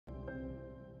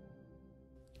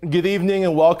Good evening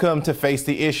and welcome to Face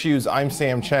the Issues. I'm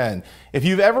Sam Chen. If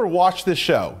you've ever watched this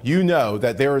show, you know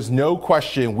that there is no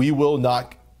question we will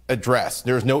not address.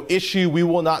 There's no issue we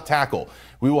will not tackle.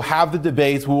 We will have the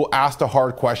debates. We will ask the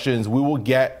hard questions. We will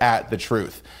get at the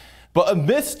truth. But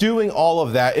amidst doing all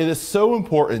of that, it is so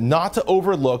important not to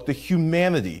overlook the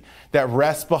humanity that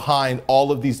rests behind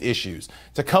all of these issues,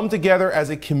 to come together as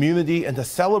a community and to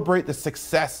celebrate the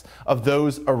success of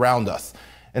those around us.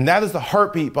 And that is the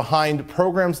heartbeat behind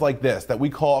programs like this that we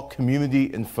call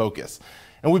Community in Focus.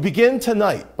 And we begin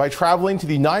tonight by traveling to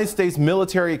the United States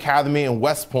Military Academy in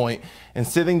West Point and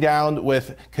sitting down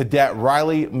with Cadet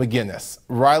Reilly McGinnis.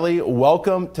 Reilly,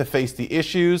 welcome to Face the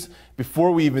Issues.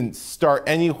 Before we even start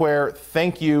anywhere,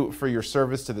 thank you for your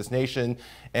service to this nation.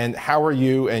 And how are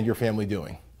you and your family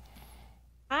doing?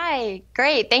 Hi,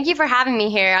 great. Thank you for having me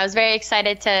here. I was very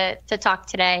excited to talk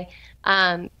today.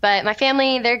 But my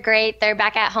family, they're great. They're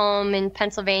back at home in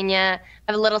Pennsylvania.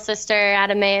 I have a little sister at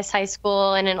Emmaus High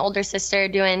School and an older sister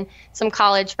doing some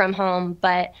college from home.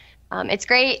 But it's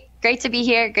great to be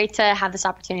here. Great to have this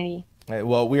opportunity.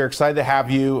 Well, we are excited to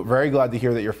have you. Very glad to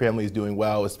hear that your family is doing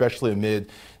well, especially amid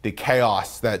the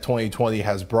chaos that 2020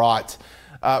 has brought.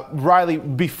 Reilly,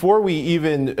 before we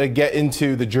even get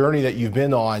into the journey that you've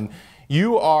been on,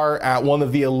 you are at one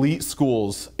of the elite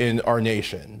schools in our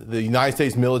nation, the United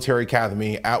States Military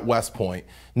Academy at West Point.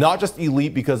 Not just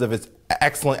elite because of its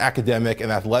excellent academic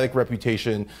and athletic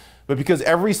reputation, but because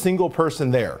every single person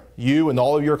there, you and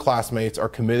all of your classmates, are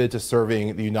committed to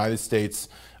serving the United States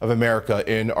of America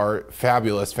in our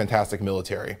fabulous, fantastic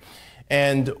military.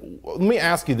 And let me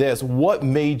ask you this, what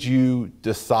made you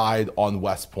decide on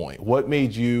West Point? What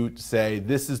made you say,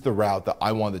 this is the route that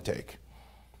I want to take?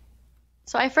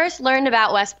 So I first learned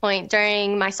about West Point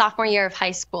during my sophomore year of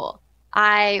high school.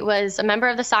 I was a member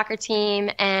of the soccer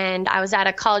team and I was at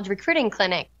a college recruiting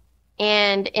clinic.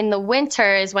 And in the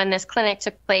winter is when this clinic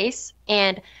took place.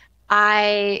 And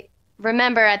I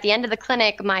remember at the end of the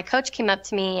clinic, my coach came up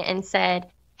to me and said,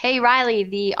 "Hey, Reilly,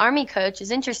 the Army coach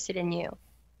is interested in you."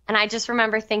 And I just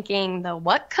remember thinking, the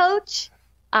what coach?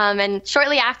 And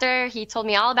shortly after, he told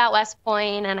me all about West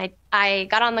Point, and I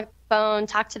got on the phone,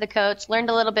 talked to the coach, learned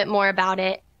a little bit more about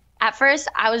it. At first,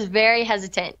 I was very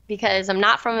hesitant because I'm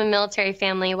not from a military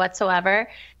family whatsoever,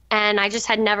 and I just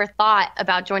had never thought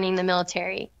about joining the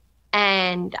military.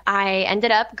 And I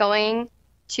ended up going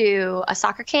to a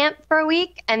soccer camp for a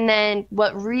week, and then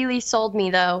what really sold me,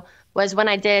 though, was when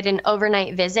I did an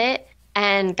overnight visit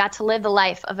and got to live the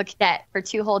life of a cadet for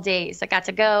 2 whole days. I got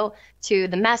to go to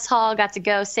the mess hall, got to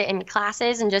go sit in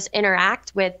classes and just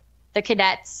interact with the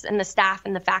cadets and the staff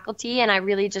and the faculty. And I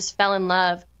really just fell in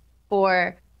love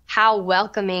for how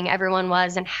welcoming everyone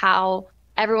was and how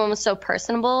everyone was so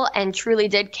personable and truly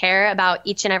did care about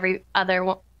each and every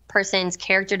other person's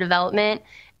character development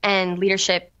and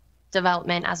leadership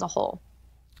development as a whole.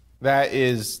 That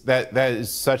is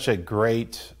such a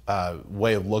great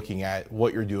way of looking at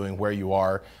what you're doing, where you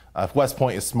are. If West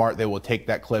Point is smart, they will take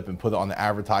that clip and put it on the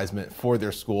advertisement for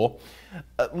their school.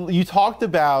 You talked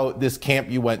about this camp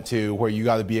you went to where you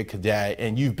got to be a cadet,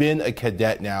 and you've been a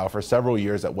cadet now for several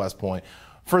years at West Point.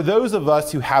 For those of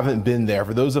us who haven't been there,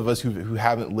 for those of us who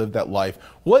haven't lived that life,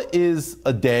 what is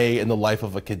a day in the life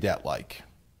of a cadet like?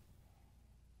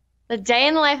 The day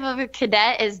in the life of a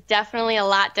cadet is definitely a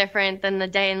lot different than the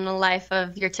day in the life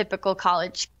of your typical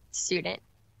college student.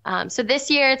 So this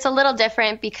year it's a little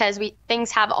different because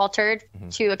things have altered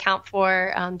to account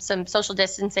for some social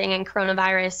distancing and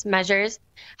coronavirus measures.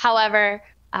 However,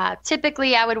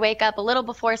 typically I would wake up a little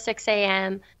before 6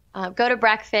 a.m., go to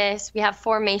breakfast. We have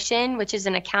formation, which is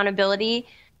an accountability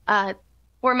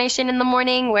formation in the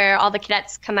morning where all the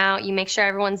cadets come out. You make sure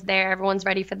everyone's there, everyone's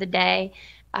ready for the day.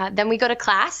 Then we go to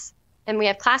class. And we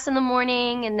have class in the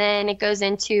morning, and then it goes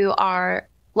into our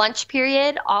lunch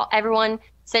period. Everyone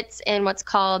sits in what's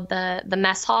called the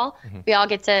mess hall. We all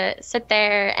get to sit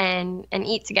there and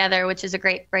eat together, which is a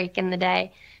great break in the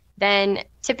day. Then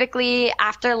typically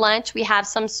after lunch, we have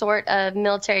some sort of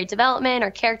military development or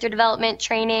character development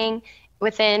training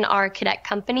within our cadet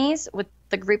companies with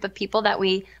the group of people that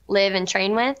we live and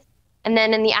train with. And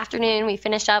then in the afternoon, we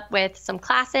finish up with some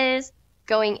classes.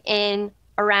 Going in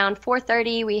around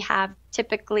 4:30, we have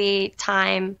typically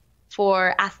time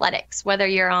for athletics, whether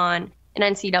you're on an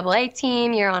NCAA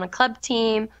team, you're on a club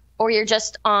team, or you're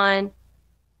just on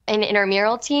an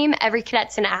intramural team. Every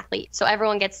cadet's an athlete, so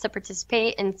everyone gets to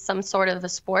participate in some sort of a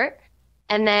sport.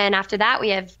 And then after that, we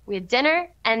have dinner,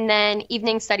 and then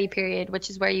evening study period, which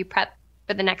is where you prep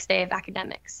for the next day of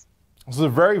academics. So it's a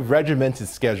very regimented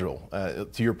schedule,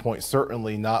 to your point,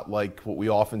 certainly not like what we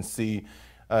often see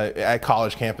at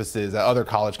college campuses, at other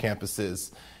college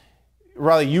campuses.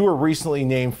 Reilly, you were recently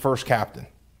named first captain.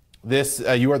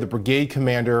 You are the brigade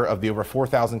commander of the over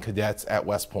 4,000 cadets at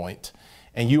West Point,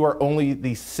 and you are only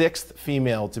the 6th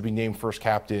female to be named first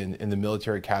captain in the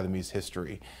military academy's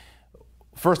history.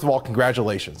 First of all,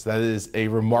 congratulations. That is a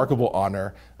remarkable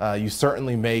honor. You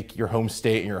certainly make your home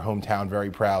state and your hometown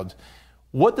very proud.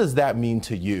 What does that mean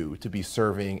to you to be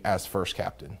serving as first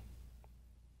captain?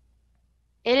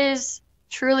 It is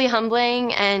truly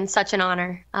humbling and such an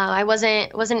honor. I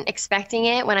wasn't expecting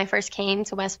it when I first came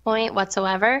to West Point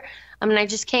whatsoever. I mean, I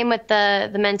just came with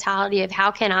the mentality of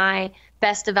how can I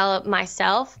best develop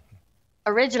myself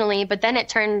originally, but then it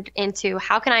turned into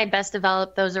how can I best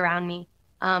develop those around me.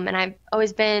 And I've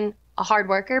always been a hard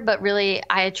worker, but really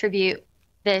I attribute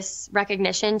this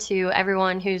recognition to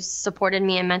everyone who's supported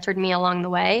me and mentored me along the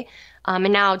way.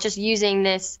 And now just using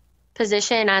this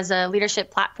position as a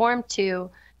leadership platform to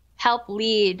help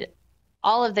lead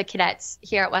all of the cadets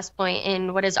here at West Point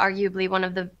in what is arguably one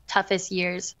of the toughest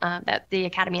years that the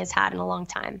Academy has had in a long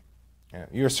time. Yeah,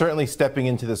 you're certainly stepping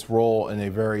into this role in a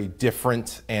very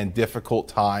different and difficult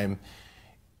time.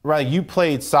 Reilly, you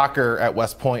played soccer at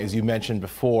West Point, as you mentioned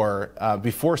before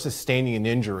sustaining an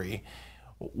injury.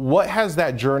 What has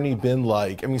that journey been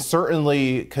like? I mean,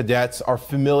 certainly cadets are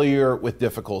familiar with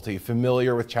difficulty,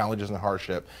 familiar with challenges and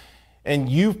hardship. And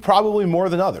you've probably more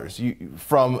than others,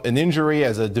 from an injury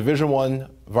as a Division I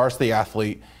varsity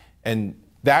athlete and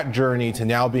that journey to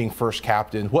now being first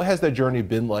captain. What has that journey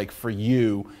been like for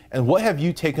you, and what have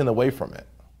you taken away from it?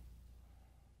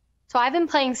 So I've been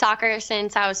playing soccer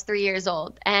since I was 3 years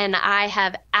old, and I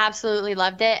have absolutely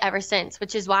loved it ever since,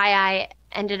 which is why I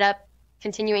ended up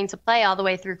continuing to play all the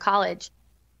way through college.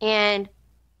 And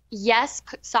yes,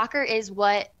 soccer is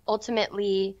what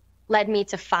ultimately led me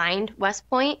to find West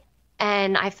Point.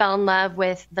 And I fell in love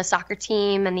with the soccer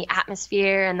team and the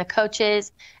atmosphere and the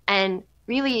coaches and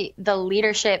really the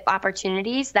leadership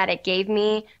opportunities that it gave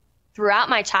me throughout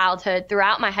my childhood,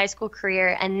 throughout my high school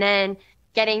career, and then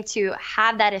getting to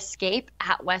have that escape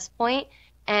at West Point.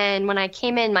 And when I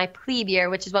came in my plebe year,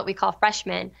 which is what we call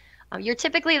freshmen, you're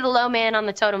typically the low man on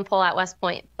the totem pole at West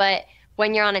Point. But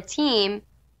when you're on a team,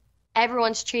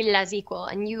 everyone's treated as equal,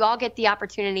 and you all get the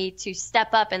opportunity to step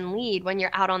up and lead when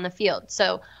you're out on the field.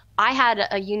 So I had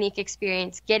a unique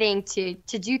experience getting to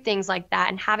do things like that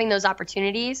and having those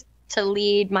opportunities to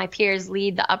lead my peers,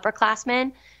 lead the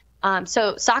upperclassmen.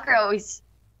 So soccer always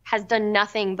has done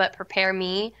nothing but prepare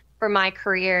me for my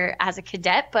career as a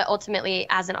cadet, but ultimately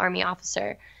as an Army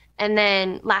officer. And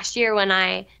then last year when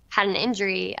I had an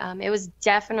injury, it was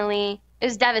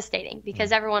devastating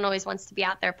because everyone always wants to be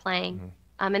out there playing.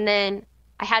 And then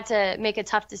I had to make a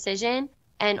tough decision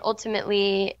and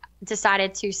ultimately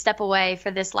decided to step away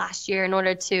for this last year in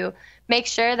order to make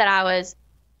sure that I was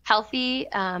healthy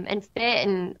and fit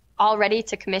and all ready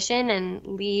to commission and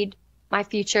lead my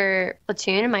future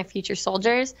platoon and my future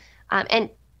soldiers. And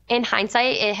in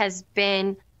hindsight, it has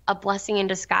been a blessing in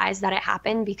disguise that it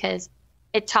happened because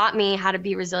it taught me how to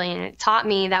be resilient. It taught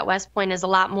me that West Point is a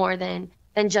lot more than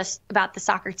just about the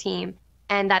soccer team,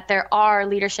 and that there are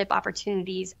leadership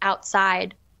opportunities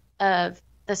outside of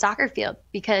the soccer field,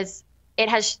 because it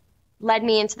has led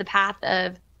me into the path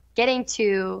of getting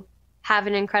to have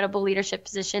an incredible leadership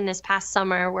position this past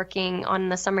summer, working on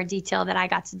the summer detail that I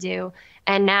got to do.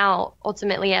 And now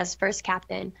ultimately as first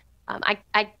captain,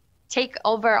 I take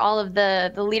over all of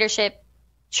the leadership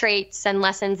traits and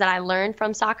lessons that I learned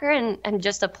from soccer and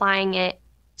just applying it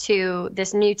to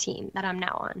this new team that I'm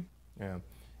now on. Yeah.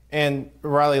 And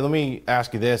Reilly, let me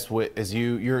ask you this, as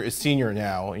you're a senior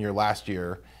now in your last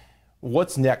year,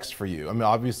 what's next for you? I mean,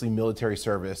 obviously military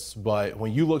service, but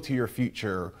when you look to your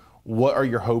future, what are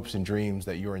your hopes and dreams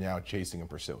that you are now chasing and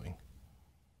pursuing?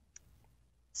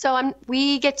 So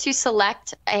we get to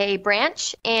select a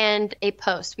branch and a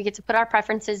post. We get to put our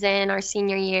preferences in our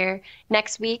senior year.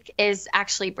 Next week is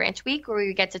actually branch week, where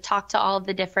we get to talk to all of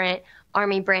the different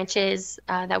Army branches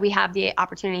that we have the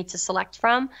opportunity to select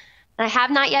from. And I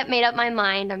have not yet made up my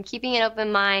mind. I'm keeping an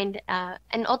open mind.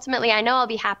 And ultimately, I know I'll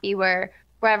be happy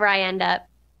wherever I end up.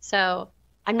 So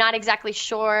I'm not exactly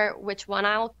sure which one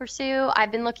I will pursue.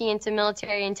 I've been looking into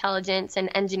military intelligence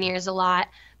and engineers a lot,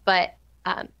 but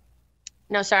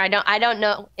no, sir, I don't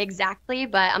know exactly,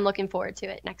 but I'm looking forward to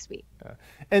it next week.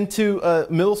 And to a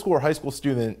middle school or high school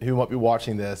student who might be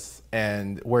watching this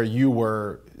and where you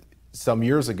were some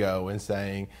years ago and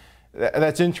saying,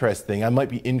 that's interesting, I might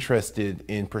be interested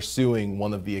in pursuing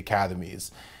one of the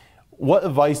academies. What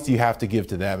advice do you have to give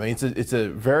to them? I mean, it's a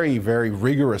very, very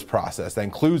rigorous process that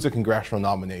includes a congressional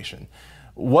nomination.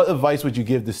 What advice would you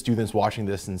give to students watching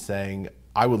this and saying,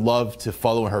 I would love to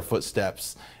follow in her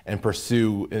footsteps and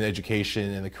pursue an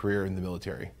education and a career in the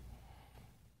military?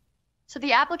 So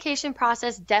the application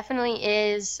process definitely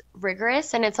is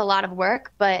rigorous and it's a lot of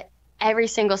work, but every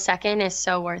single second is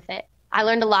so worth it. I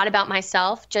learned a lot about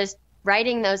myself just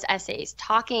writing those essays,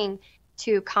 talking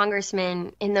to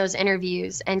congressmen in those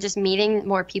interviews, and just meeting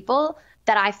more people,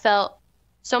 that I felt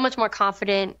so much more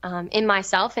confident in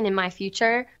myself and in my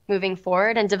future moving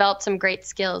forward, and developed some great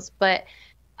skills. But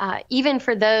even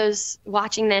for those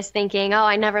watching this thinking, oh,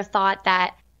 I never thought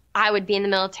that I would be in the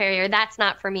military, or that's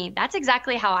not for me, that's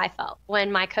exactly how I felt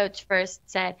when my coach first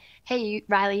said, hey,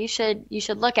 Reilly, you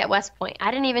should look at West Point.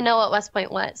 I didn't even know what West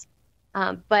Point was.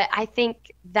 But I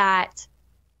think that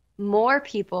more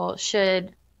people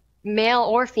should, male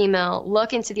or female,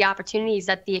 look into the opportunities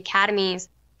that the academies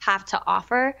have to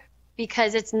offer,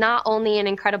 because it's not only an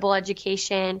incredible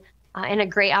education and a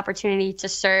great opportunity to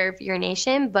serve your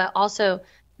nation, but also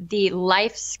the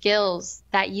life skills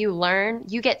that you learn.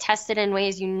 You get tested in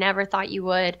ways you never thought you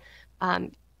would,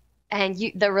 and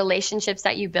the relationships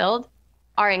that you build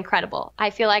are incredible. I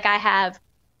feel like I have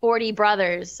 40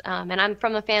 brothers, and I'm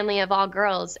from a family of all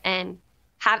girls, and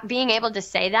being able to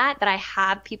say that I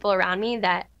have people around me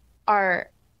that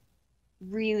are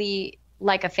really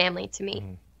like a family to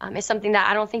me, is something that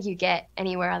I don't think you get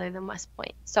anywhere other than West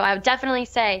Point. So I would definitely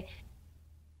say,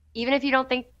 even if you don't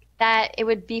think that it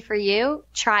would be for you,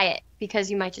 try it, because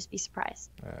you might just be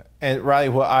surprised. And Reilly,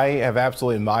 what I have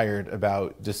absolutely admired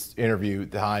about this interview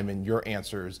time and your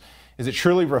answers is it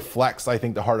truly reflects, I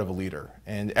think, the heart of a leader.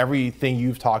 And everything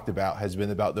you've talked about has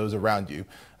been about those around you,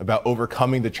 about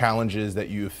overcoming the challenges that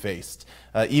you have faced.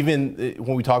 Even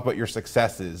when we talk about your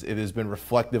successes, it has been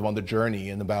reflective on the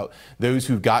journey and about those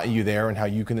who've gotten you there and how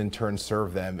you can in turn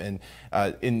serve them. And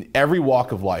in every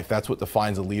walk of life, that's what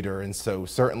defines a leader. And so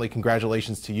certainly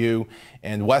congratulations to you.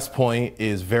 And West Point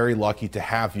is very lucky to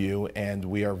have you. And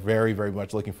we are very, very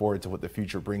much looking forward to what the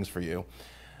future brings for you.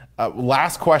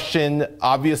 Last question.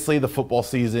 Obviously, the football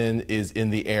season is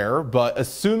in the air, but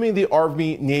assuming the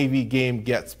Army-Navy game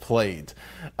gets played,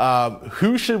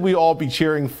 who should we all be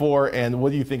cheering for, and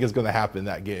what do you think is going to happen in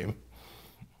that game?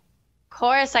 Of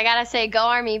course, I got to say, go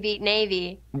Army, beat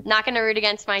Navy. Not going to root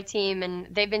against my team,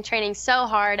 and they've been training so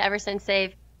hard ever since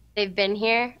they've been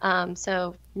here,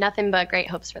 so nothing but great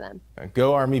hopes for them.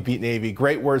 Go Army, beat Navy.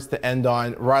 Great words to end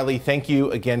on. Reilly, thank you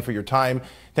again for your time.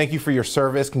 Thank you for your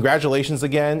service. Congratulations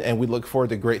again, and we look forward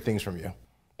to great things from you.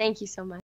 Thank you so much.